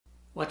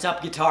What's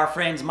up, guitar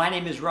friends? My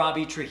name is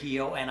Robbie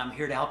Trujillo and I'm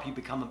here to help you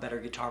become a better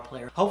guitar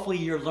player. Hopefully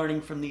you're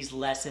learning from these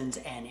lessons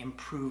and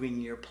improving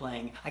your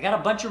playing. I got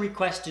a bunch of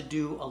requests to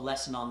do a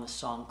lesson on the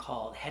song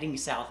called Heading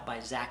South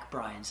by Zach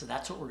Bryan, so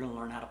that's what we're going to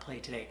learn how to play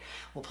today.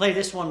 We'll play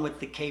this one with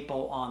the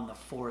capo on the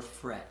 4th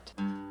fret.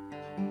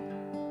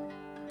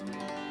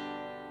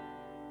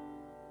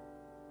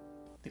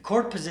 The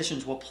chord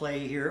positions we'll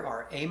play here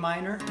are A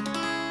minor,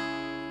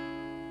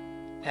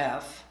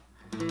 F,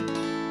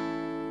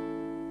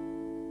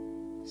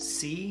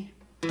 C,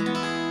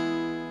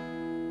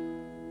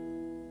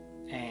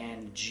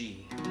 and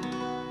G.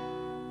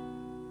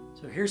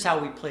 So here's how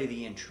we play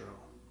the intro.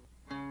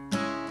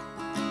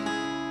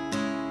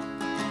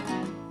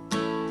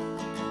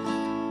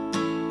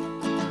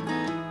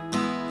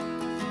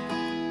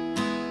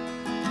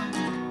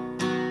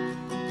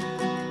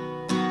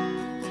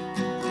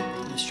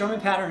 The strumming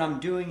pattern I'm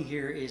doing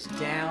here is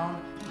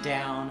down,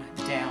 down,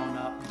 down,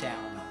 up,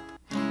 down, up.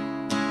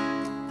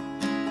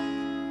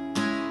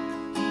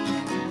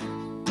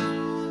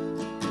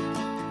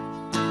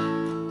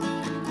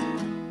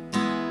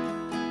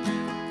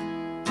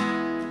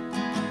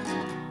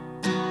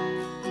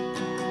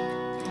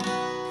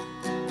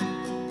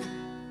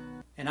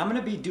 And I'm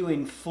going to be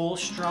doing full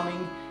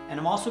strumming, and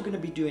I'm also going to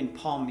be doing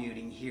palm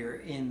muting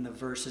here in the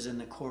verses and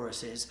the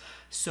choruses.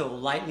 So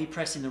lightly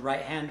pressing the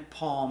right hand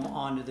palm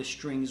onto the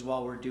strings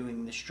while we're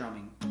doing the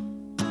strumming.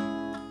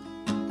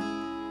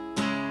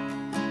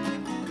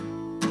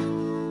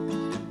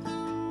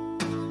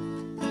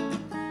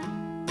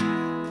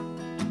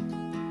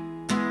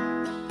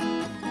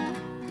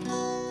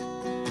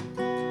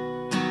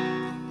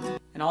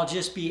 And I'll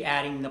just be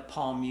adding the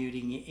palm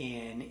muting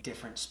in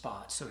different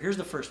spots. So here's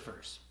the first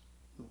verse.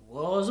 There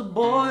was a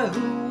boy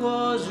who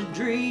was a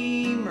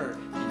dreamer,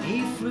 and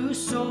he flew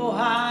so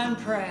high and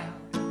proud,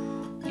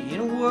 in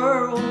a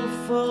world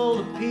full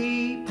of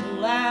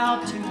people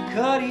out to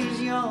cut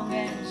his young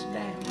ass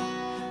down.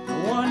 No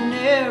one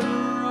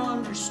ever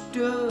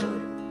understood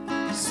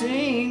a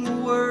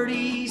single word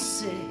he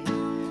said,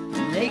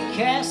 and they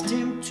cast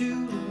him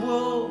to the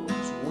wolves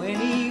when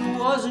he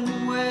wasn't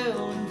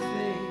well and fed.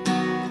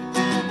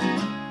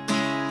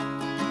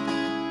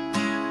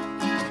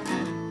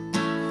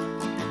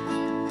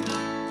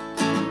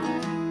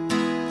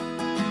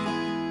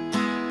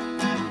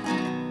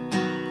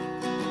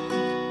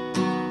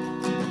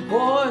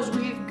 Boys,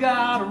 we've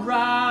got a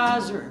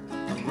riser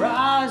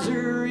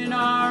in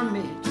our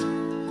midst,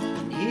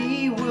 and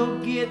he will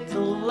get the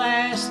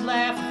last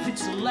laugh if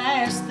it's the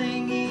last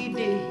thing he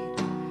did.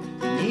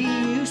 And he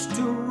used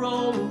to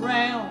roll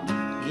around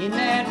in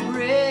that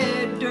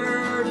red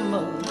dirt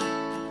mud,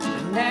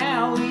 but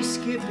now he's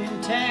skipping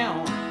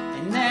town,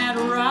 and that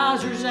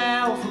riser's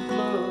out for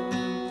blood.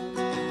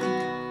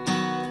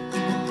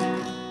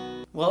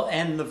 We'll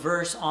end the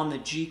verse on the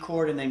G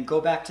chord and then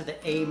go back to the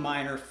A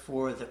minor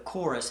for the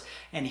chorus.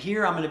 And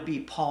here I'm going to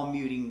be palm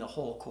muting the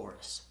whole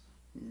chorus.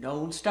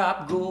 Don't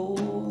stop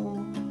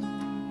going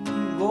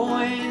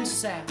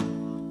south,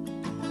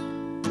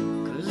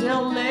 'cause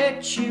they'll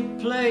let you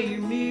play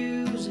your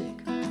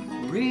music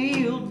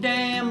real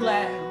damn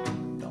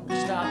loud. Don't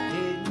stop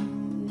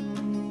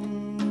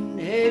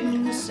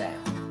heading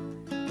south,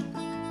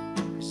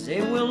 'cause they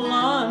will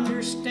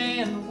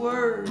understand the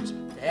words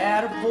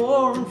that are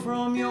pouring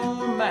from your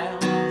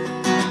mouth.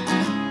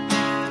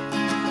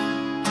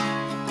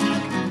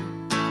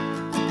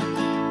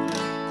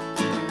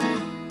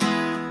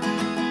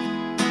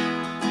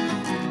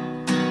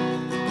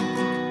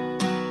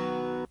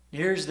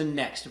 Here's the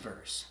next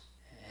verse.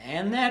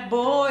 And that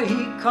boy,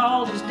 he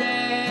called his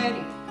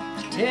daddy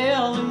to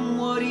tell him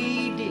what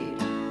he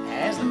did,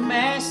 as the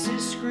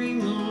masses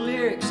screamed the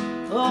lyrics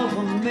of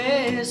a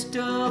messed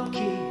up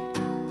kid.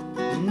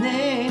 And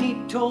then he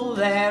told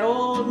that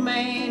old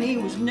man he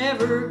was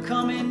never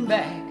coming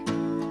back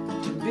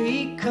to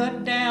be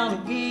cut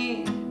down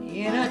again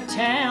in a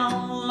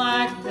town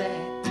like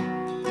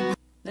that.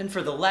 Then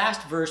for the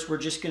last verse, we're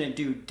just going to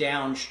do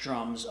down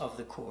strums of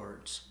the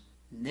chords.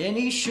 And then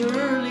he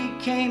surely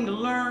came to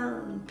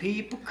learn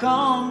people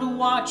come to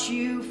watch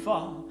you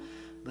fall,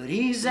 but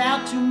he's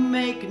out to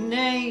make a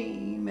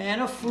name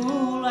and a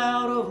fool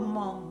out of them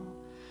all.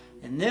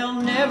 And they'll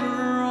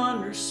never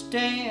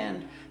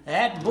understand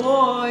that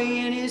boy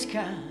and his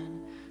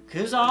kind,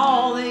 'cause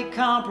all they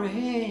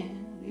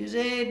comprehend is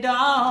a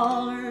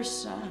dollar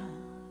sign.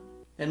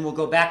 Then we'll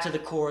go back to the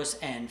chorus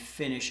and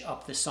finish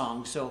up the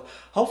song. So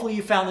hopefully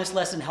you found this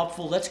lesson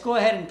helpful. Let's go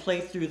ahead and play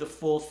through the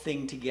full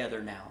thing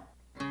together now.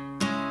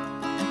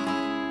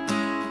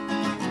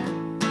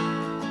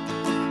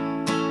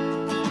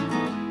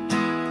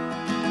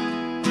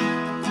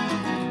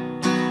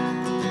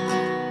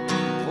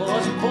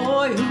 Was a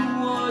boy who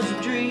was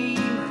a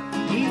dreamer,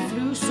 he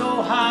flew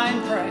so high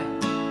and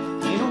proud,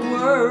 in a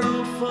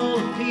world full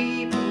of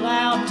people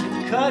out to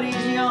cut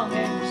his young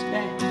ass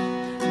down.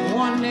 No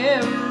one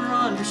ever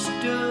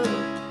understood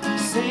a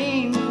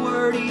single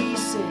word he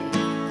said,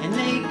 and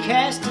they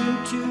cast him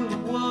to the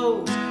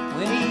wolves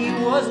when he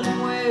wasn't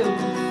well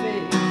fed.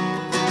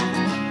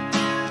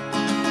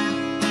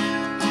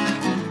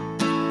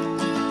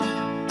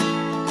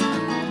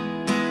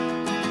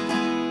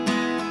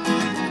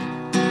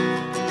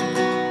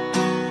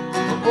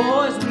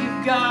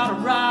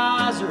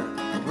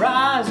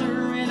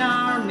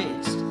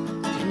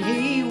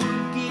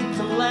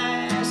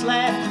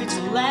 laugh if it's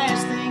the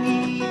last thing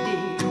he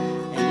did.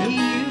 And he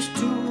used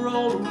to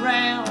roll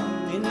around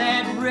in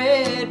that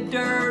red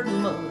dirt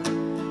mud,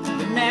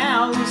 but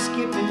now he's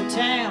skipping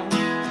town,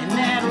 and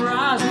that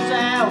riser's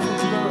out of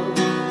love.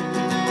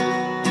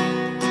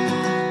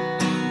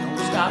 Don't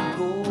stop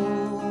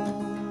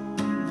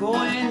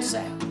going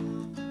south,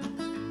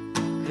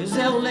 'cause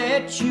they'll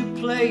let you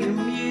play your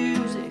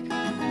music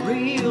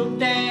real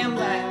damn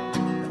loud.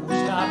 Don't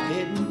stop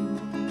heading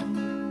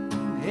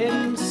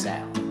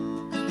south.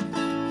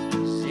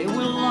 Say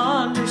we'll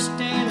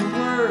understand the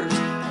words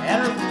that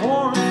are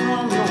pouring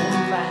from your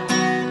mouth.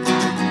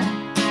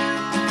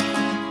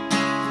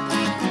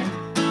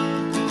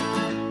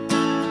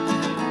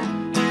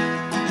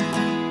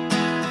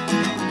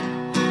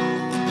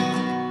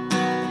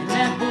 And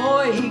that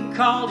boy, he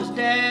called his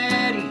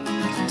daddy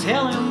to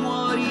tell him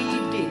what he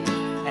did,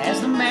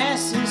 as the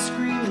masses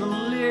screamed the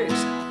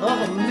lyrics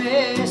of a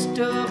messed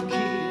up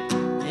kid.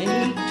 And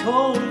he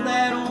told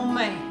that old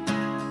man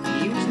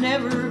he was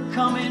never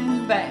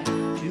coming back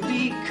to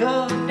be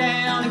cut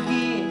down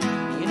again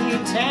in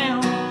a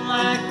town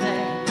like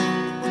that.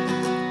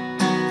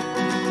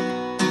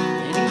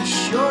 And he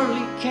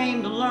surely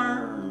came to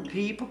learn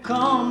people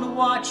come to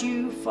watch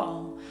you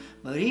fall,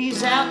 but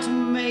he's out to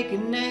make a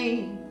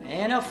name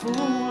and a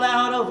fool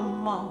out of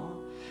them all.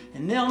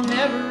 And they'll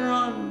never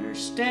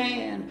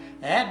understand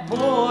that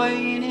boy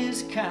and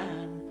his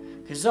kind,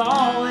 'cause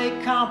all they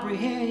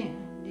comprehend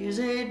is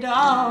a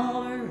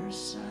dollar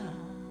sign.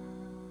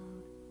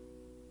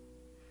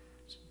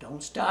 So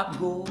don't stop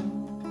going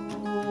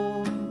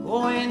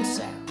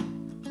south,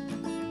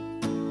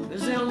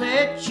 'cause they'll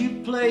let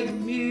you play your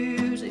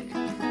music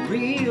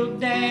real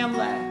damn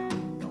loud.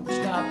 Don't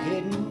stop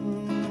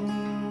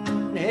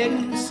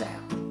heading south.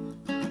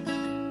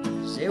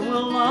 Say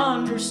we'll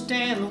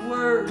understand the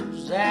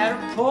words that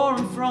are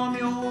pouring from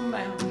your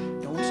mouth.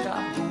 Don't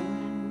stop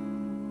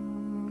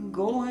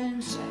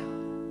going south.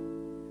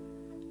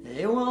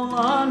 They will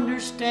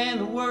understand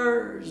the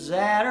words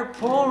that are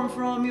pouring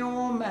from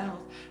your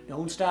mouth.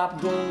 Don't stop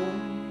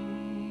going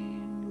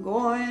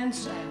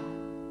south,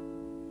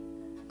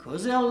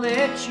 'cause they'll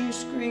let you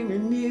scream your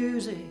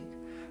music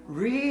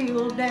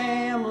real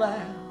damn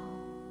loud.